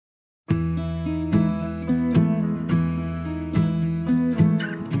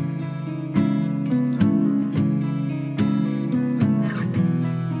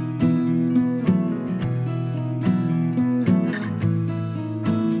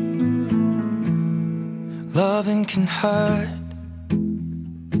Loving can hurt.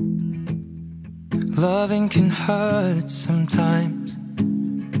 Loving can hurt sometimes,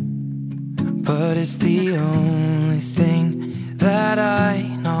 but it's the only thing that I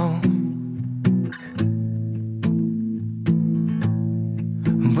know.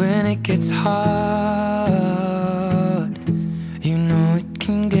 When it gets hard, you know it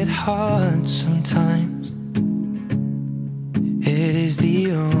can get hard sometimes. It is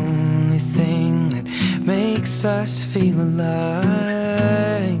the only thing that makes us feel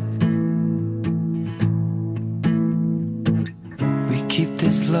alive. We keep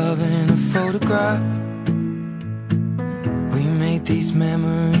this love in a photograph. We made these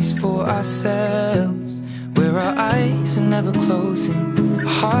memories for ourselves, where our eyes are never closing, our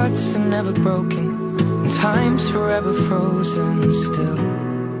hearts are never broken, and time's forever frozen still.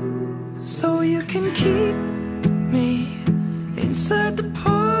 So you can keep me inside the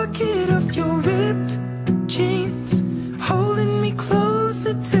pocket of your ripped jeans, holding me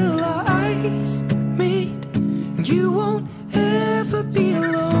closer till our eyes meet, and you won't ever be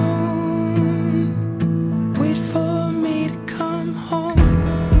alone. Wait for me to come home.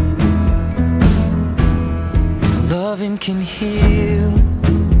 Loving can heal.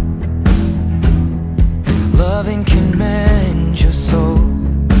 Loving can mend your soul,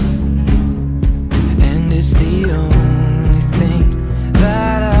 and it's the only thing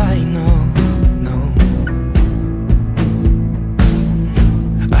that I know.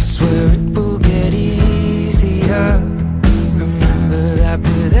 I swear it will get easier. Remember that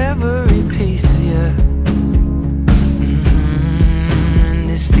with every piece of you. And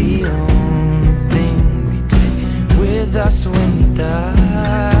it's the only thing we take with us when we die.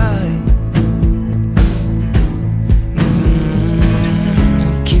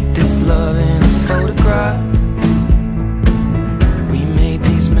 We keep this love in a photograph. We made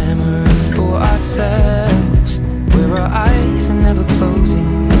these memories for ourselves, where our eyes are never closing,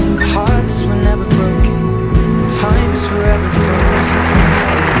 our hearts were never broken, time's forever frozen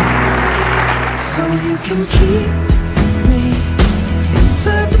still. So you can keep me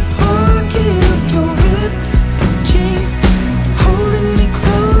inside the pocket of your ripped jeans, holding me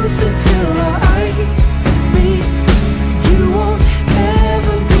closer till our eyes meet. You won't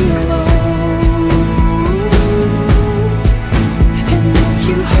ever be alone. And if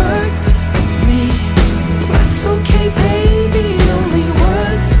you hurt me, that's okay, baby. Only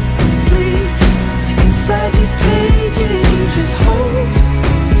words bleed inside these pages. You just hold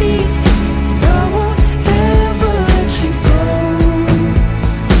me. I won't ever let you go.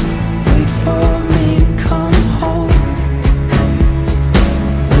 Wait for me to come home.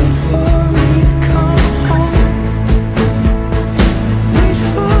 Wait for me to come home. Wait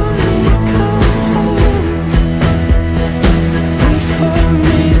for me to come home. Wait for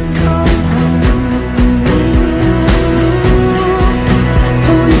me to come home.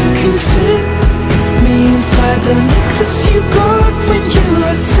 Oh, you can fit me inside the necklace you got when you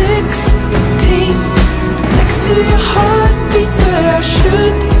were 16, next to your heartbeat where I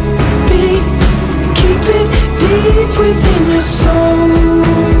should be. Keep it deep within your soul.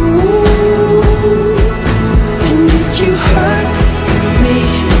 And if you hurt me,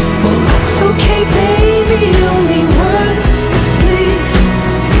 well, that's okay, baby. Only words bleed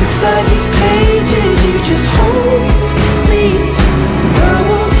inside these pages. You just hold me. I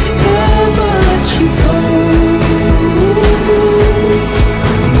won't ever let you go.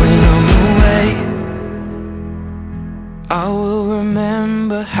 When I'm away, I will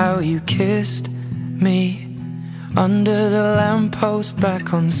remember how you kissed me under the lamppost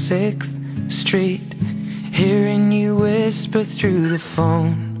back on 6th Street, hearing you whisper through the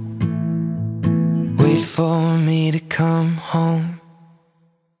phone. Wait for me to come home.